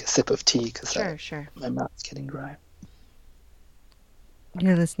 Let me take a sip of tea because Sure. my mouth's getting dry.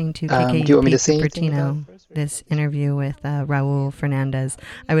 You're listening to Do you want me KKUP to say anything about Cupertino, it first, or do you this want me to? interview with Raul Fernandez.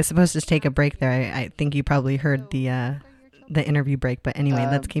 I was supposed to take a break there. I think you probably heard the interview break, but anyway,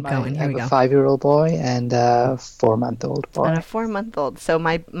 let's keep going. I Here we have a go. 5-year-old boy and a 4-month-old And a boy. 4-month-old. So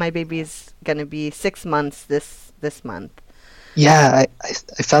my baby's gonna be 6 months this month. Yeah, I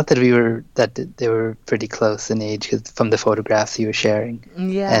felt that they were pretty close in age 'cause from the photographs you were sharing,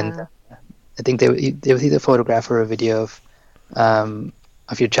 and Yeah. I think there was either a photograph or a video of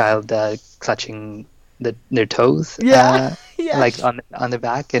your child clutching their toes, Yeah. Yeah. like on the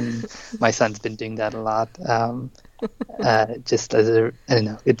back, and my son's been doing that a lot. Just as I don't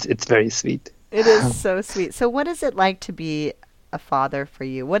know, it's very sweet. It is so sweet. So what is it like to be a father for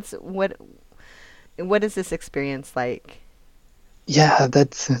you? What is this experience like? Yeah,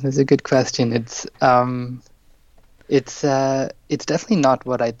 that's a good question. It's definitely not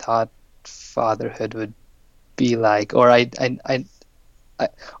what I thought fatherhood would be like, or I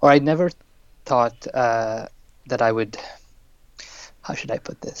never thought that I would. How should I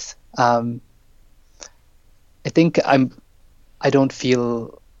put this? I think I don't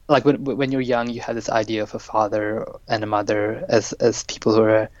feel like when you're young, you have this idea of a father and a mother as people who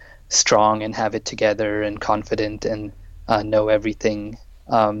are strong and have it together and confident and know everything.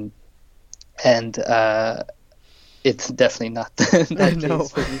 And it's definitely not that No.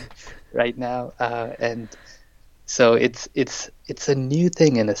 case for me right now. And so it's a new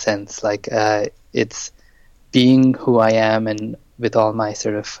thing in a sense. Like it's being who I am and with all my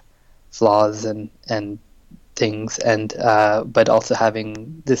sort of flaws and things, and but also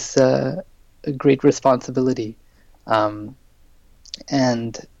having this great responsibility.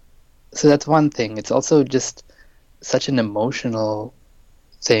 And so that's one thing. It's also just such an emotional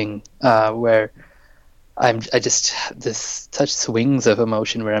thing where I just this such swings of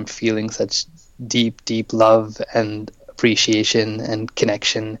emotion where I'm feeling such deep love and appreciation and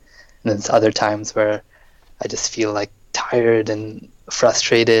connection, and there's other times where I just feel like tired and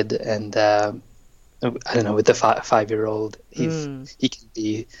frustrated, and I don't know, with the 5-year-old, he can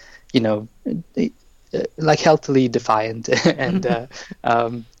be, you know, like healthily defiant and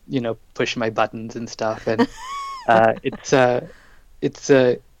you know, push my buttons and stuff, and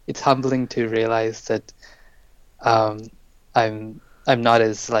it's humbling to realize that I'm not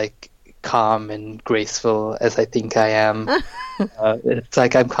as like calm and graceful as I think I am. It's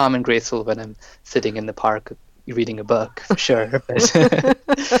like I'm calm and graceful when I'm sitting in the park reading a book, for sure,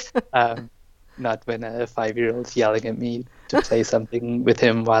 but not when a 5-year-old's yelling at me to play something with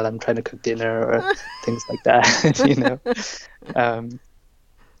him while I'm trying to cook dinner or things like that, you know.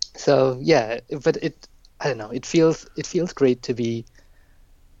 So yeah, but I don't know, it feels great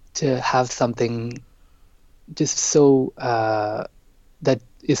to have something just so that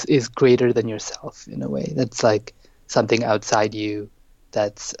is greater than yourself in a way. That's like something outside you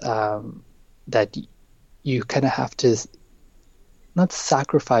that's that you kind of have to not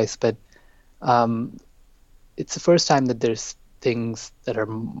sacrifice, but it's the first time that there's things that are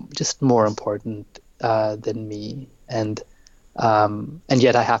just more important than me, and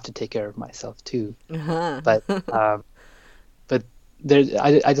yet I have to take care of myself too. But there,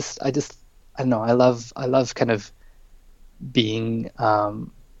 I just I don't know. I love kind of being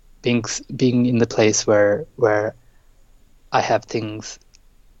being in the place where I have things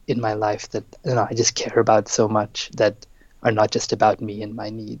in my life that, you know, I just care about so much, that are not just about me and my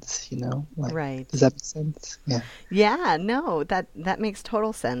needs, you know? Like, Right. does that make sense? Yeah. Yeah, no, that makes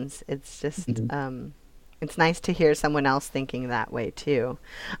total sense. It's just it's nice to hear someone else thinking that way too.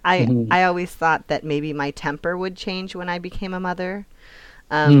 I always thought that maybe my temper would change when I became a mother.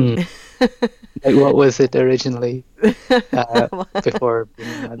 Like, what was it originally before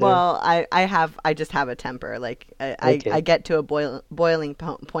being a mother? Well, I just have a temper. Like Okay. I get to a boiling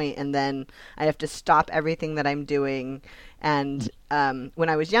point, and then I have to stop everything that I'm doing. And when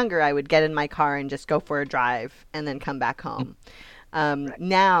I was younger, I would get in my car and just go for a drive and then come back home.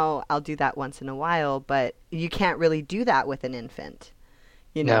 Now I'll do that once in a while, but you can't really do that with an infant,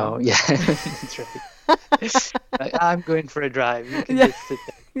 you know? No, yeah, that's right. I'm going for a drive. You can Yeah. just sit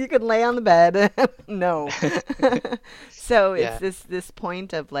You could lay on the bed. No. So Yeah. it's this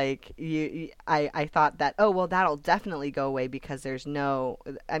point of like I thought that, oh well, that'll definitely go away because there's no,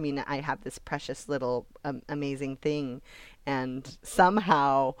 I mean, I have this precious little amazing thing, and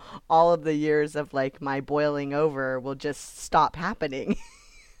somehow all of the years of like my boiling over will just stop happening.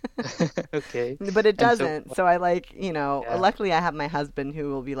 Okay. But it And so, doesn't. So I like, you know, yeah, luckily I have my husband who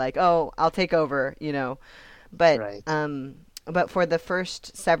will be like, "Oh, I'll take over," you know. But right. but for the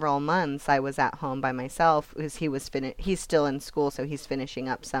first several months I was at home by myself because he's still in school, so he's finishing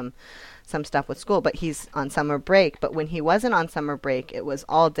up some stuff with school, but he's on summer break. But when he wasn't on summer break, it was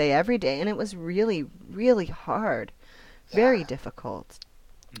all day every day, and it was really really hard. Very difficult.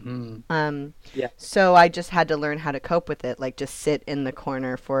 Yeah. So I just had to learn how to cope with it, like just sit in the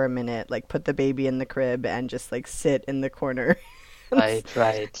corner for a minute, like put the baby in the crib and just like sit in the corner.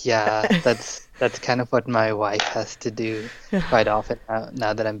 Right. Yeah. That's kind of what my wife has to do quite often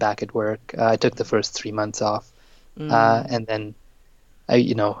now that I'm back at work. I took the first 3 months off, and then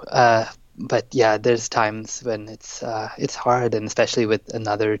but yeah, there's times when it's hard, and especially with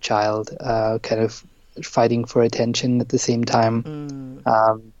another child, kind of fighting for attention at the same time.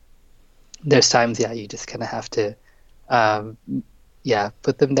 There's times, yeah, you just kind of have to,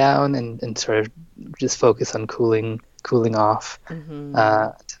 put them down and sort of just focus on cooling off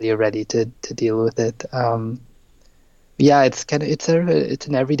until you're ready to deal with it. Yeah, it's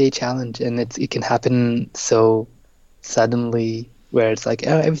an everyday challenge, and it can happen so suddenly, where it's like,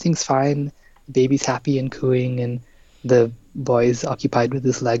 oh, everything's fine, baby's happy and cooing, and the boy's occupied with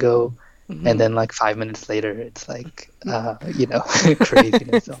his Lego. And then like 5 minutes later, it's like,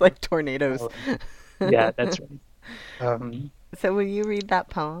 craziness. It's like tornadoes. Yeah, that's right. So will you read that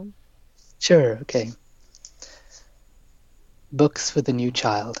poem? Sure, okay. Books for the New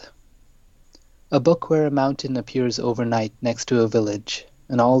Child. A book where a mountain appears overnight next to a village,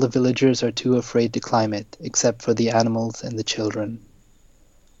 and all the villagers are too afraid to climb it, except for the animals and the children.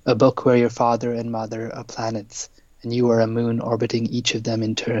 A book where your father and mother are planets, and you are a moon orbiting each of them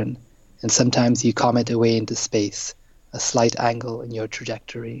in turn, and sometimes you comet away into space, a slight angle in your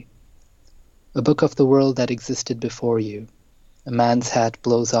trajectory. A book of the world that existed before you. A man's hat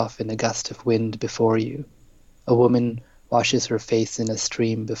blows off in a gust of wind before you. A woman washes her face in a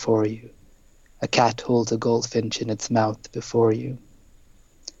stream before you. A cat holds a goldfinch in its mouth before you.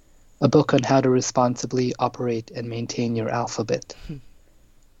 A book on how to responsibly operate and maintain your alphabet.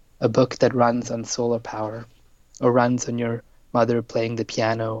 A book that runs on solar power, or runs on your mother playing the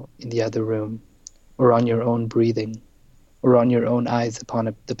piano in the other room, or on your own breathing, or on your own eyes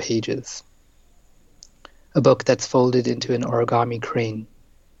upon the pages. A book that's folded into an origami crane.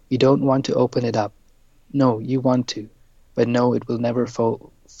 You don't want to open it up. No, you want to, but no, it will never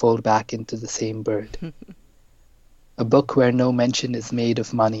fold back into the same bird. A book where no mention is made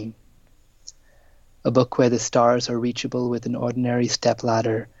of money. A book where the stars are reachable with an ordinary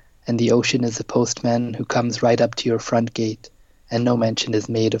stepladder, and the ocean is a postman who comes right up to your front gate, and no mention is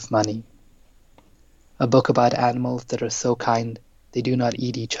made of money. A book about animals that are so kind they do not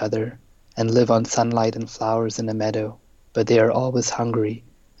eat each other, and live on sunlight and flowers in a meadow, but they are always hungry,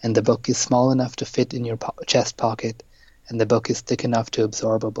 and the book is small enough to fit in your chest pocket, and the book is thick enough to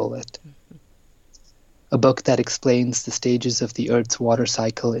absorb a bullet. A book that explains the stages of the Earth's water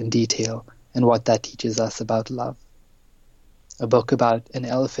cycle in detail, and what that teaches us about love. A book about an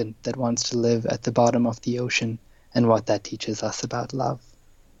elephant that wants to live at the bottom of the ocean, and what that teaches us about love.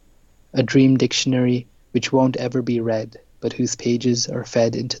 A dream dictionary which won't ever be read, but whose pages are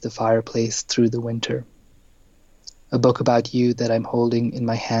fed into the fireplace through the winter. A book about you that I'm holding in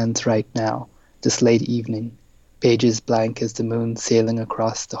my hands right now, this late evening, pages blank as the moon sailing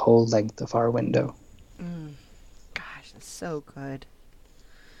across the whole length of our window. Gosh, that's so good.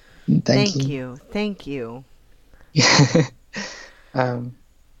 Thank you. Thank you. I'm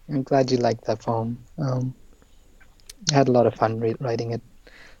glad you liked that poem. I had a lot of fun writing it.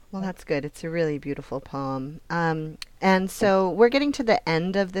 Well, that's good. It's a really beautiful poem. And so we're getting to the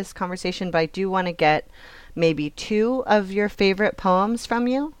end of this conversation, but I do want to get maybe 2 of your favorite poems from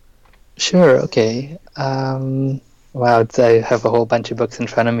you. Sure, okay. Wow, I have a whole bunch of books in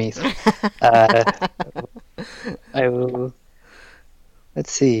front of me. I will...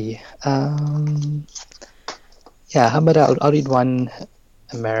 Let's see. Yeah, how about I'll read one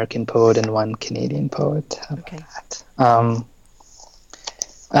American poet and one Canadian poet. How about that?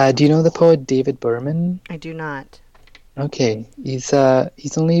 Do you know the poet David Berman? I do not. Okay, he's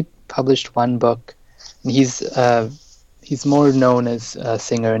only published one book. And he's more known as a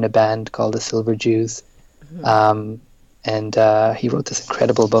singer in a band called the Silver Jews. Mm-hmm. And he wrote this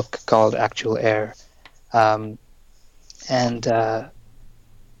incredible book called Actual Air.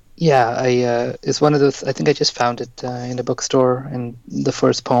 It's one of those. I think I just found it in a bookstore, and the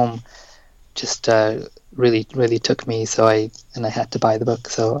first poem just really, really took me. So I had to buy the book.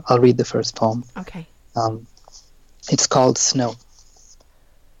 So I'll read the first poem. Okay. It's called Snow.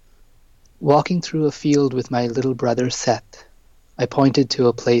 Walking through a field with my little brother Seth, I pointed to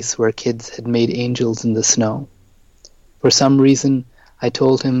a place where kids had made angels in the snow. For some reason, I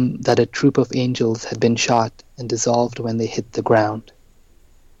told him that a troop of angels had been shot and dissolved when they hit the ground.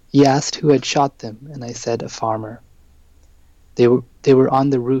 He asked who had shot them, and I said a farmer. They were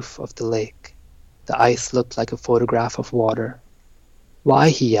on the roof of the lake. The ice looked like a photograph of water. Why,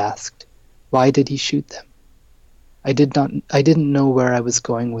 he asked. Why did he shoot them? I didn't know where I was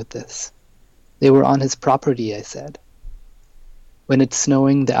going with this. They were on his property, I said. When it's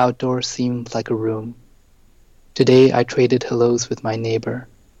snowing, the outdoors seemed like a room. Today I traded hellos with my neighbor.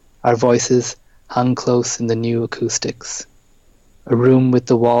 Our voices hung close in the new acoustics. A room with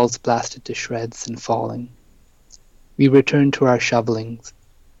the walls blasted to shreds and falling. We returned to our shoveling,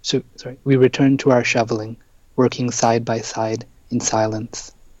 working side by side in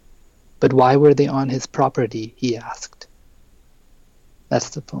silence. But why were they on his property, he asked. That's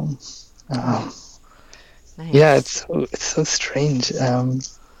the poem. Nice. Yeah, it's so strange.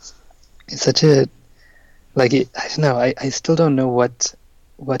 It's such a, I don't know, I still don't know what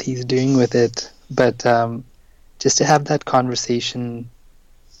he's doing with it, but just to have that conversation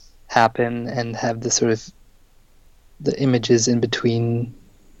happen and have the sort of the images in between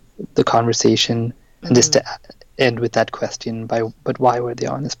the conversation, and just to end with that question, but why were they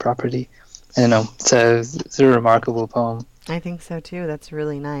on his property? I don't know. It's a remarkable poem. I think so too. That's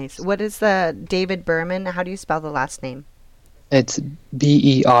really nice. What is the David Berman? How do you spell the last name? It's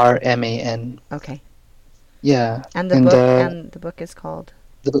Berman. Okay. Yeah. And the book is called?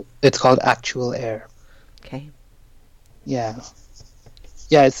 It's called Actual Air. Okay. Yeah,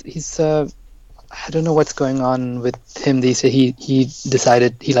 yeah. He's I don't know what's going on with him. They say he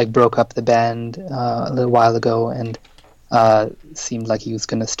decided he like broke up the band a little while ago and seemed like he was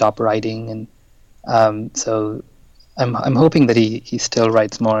going to stop writing, and so I'm hoping that he still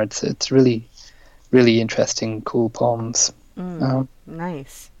writes more. It's really really interesting, cool poems.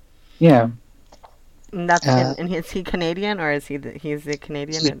 Nice. Yeah, And that's uh, and is he Canadian or is he's the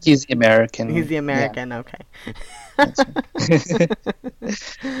Canadian? he's the American. He's the Yeah, American. Okay. that's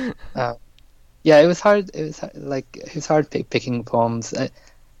right. uh, yeah, it was hard. It was hard picking poems.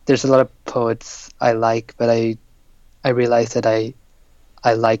 There's a lot of poets I like, but I realized that I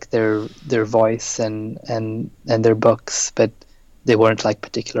like their voice and their books, but they weren't like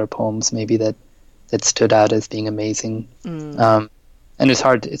particular poems maybe that stood out as being amazing. And it's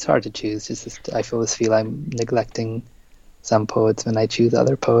hard to choose. It's just I always feel I'm neglecting some poets when I choose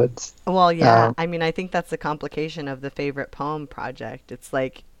other poets. Well, yeah. Um, I mean, I think that's the complication of the favorite poem project. It's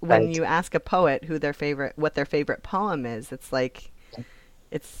like when right. you ask a poet what their favorite poem is, it's like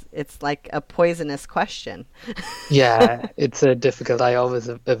it's like a poisonous question. Yeah, it's difficult. I always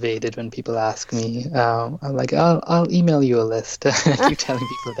evade it when people ask me. I'm like, I'll email you a list. I keep telling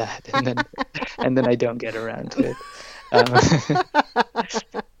people that, and then I don't get around to it.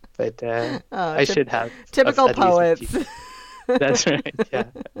 But Oh, I should have typical at least a few. poets. That's right. Yeah,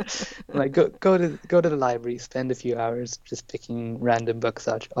 like go to the library, spend a few hours just picking random books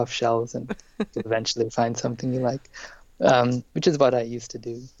out off shelves, and you'll eventually find something you like. Which is what I used to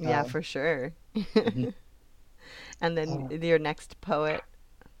do. Yeah, for sure. Mhm. And then your next poet.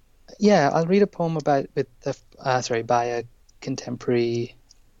 Yeah, I'll read a poem by a contemporary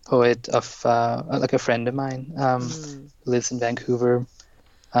poet of like a friend of mine who lives in Vancouver.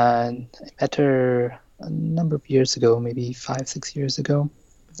 And I met her a number of years ago, maybe 5, 6 years ago,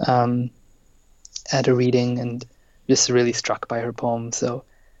 um, at a reading, and just really struck by her poem. So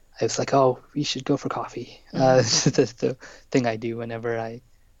I was like, "Oh, we should go for coffee." That's the thing I do whenever I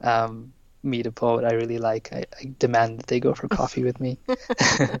meet a poet I really like. I demand that they go for coffee with me.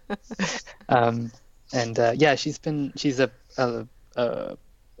 And yeah, she's she's on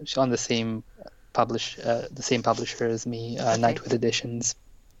the same publisher as me, Okay. Nightwood Editions.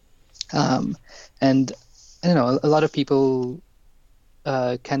 And I don't know, a lot of people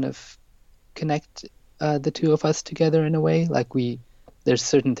kind of connect the two of us together in a way. Like there's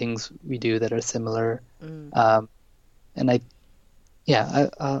certain things we do that are similar. And I'll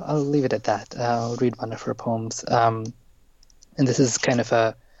leave it at that. I'll read one of her poems. And this is kind of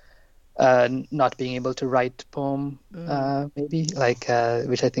a not being able to write poem, maybe, like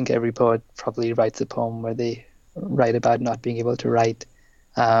which I think every poet probably writes a poem where they write about not being able to write.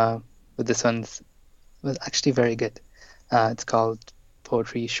 But this was actually very good. It's called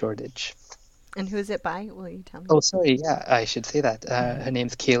Poetry Shortage. And who is it by? Will you tell me? Oh, sorry. Yeah, I should say that. Her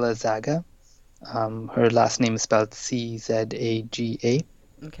name's Kayla Zaga. Her last name is spelled Czaga.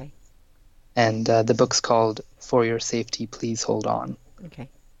 Okay. And the book's called For Your Safety, Please Hold On. Okay.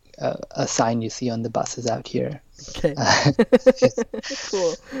 A sign you see on the buses out here. Okay.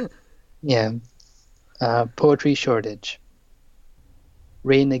 Cool. Yeah. Poetry Shortage.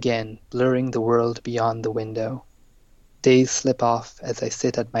 Rain again, blurring the world beyond the window. Days slip off as I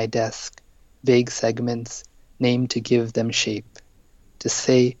sit at my desk, vague segments, named to give them shape. To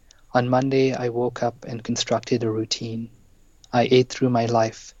say, on Monday I woke up and constructed a routine. I ate through my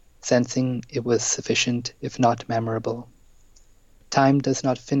life, sensing it was sufficient, if not memorable. Time does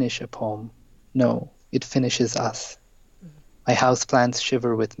not finish a poem. No, it finishes us. My houseplants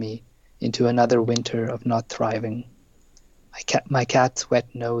shiver with me into another winter of not thriving. My cat's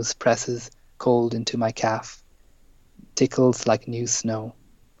wet nose presses cold into my calf, tickles like new snow.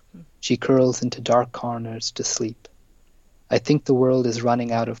 She curls into dark corners to sleep. I think the world is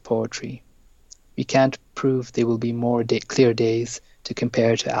running out of poetry. We can't prove there will be more clear days to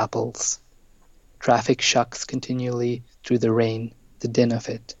compare to apples. Traffic shucks continually through the rain, the din of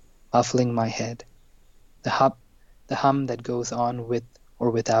it, muffling my head. The hum that goes on with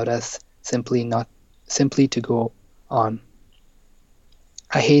or without us, simply to go on.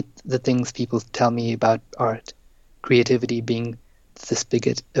 I hate the things people tell me about art, creativity being this big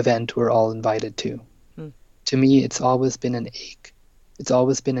event we're all invited to. To me, it's always been an ache. It's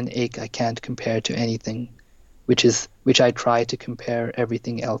always been an ache I can't compare to anything, which I try to compare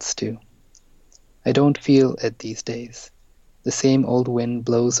everything else to. I don't feel it these days. The same old wind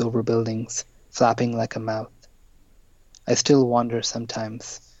blows over buildings, flapping like a mouth. I still wander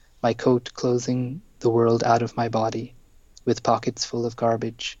sometimes, my coat closing the world out of my body, with pockets full of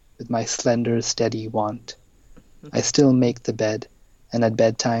garbage, with my slender, steady want. I still make the bed, and at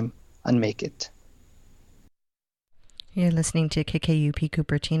bedtime, unmake it. You're listening to KKUP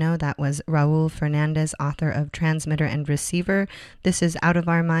Cupertino. That was Raul Fernandez, author of Transmitter and Receiver. This is Out of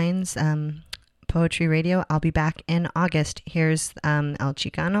Our Minds Poetry Radio. I'll be back in August. Here's El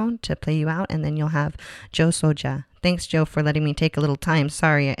Chicano to play you out, and then you'll have Joe Soja. Thanks, Joe, for letting me take a little time.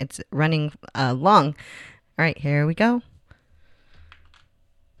 Sorry, it's running long. All right, here we go.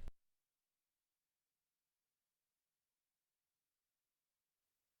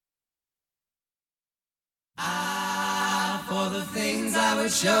 For the things I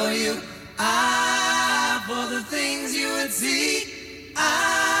would show you, for the things you would see,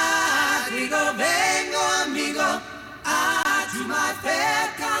 Trigo, vengo, amigo, to my fair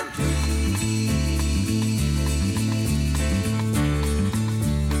country.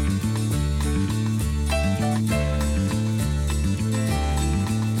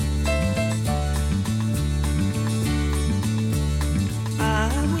 I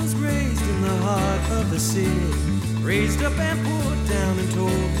was raised in the heart of the city, raised up and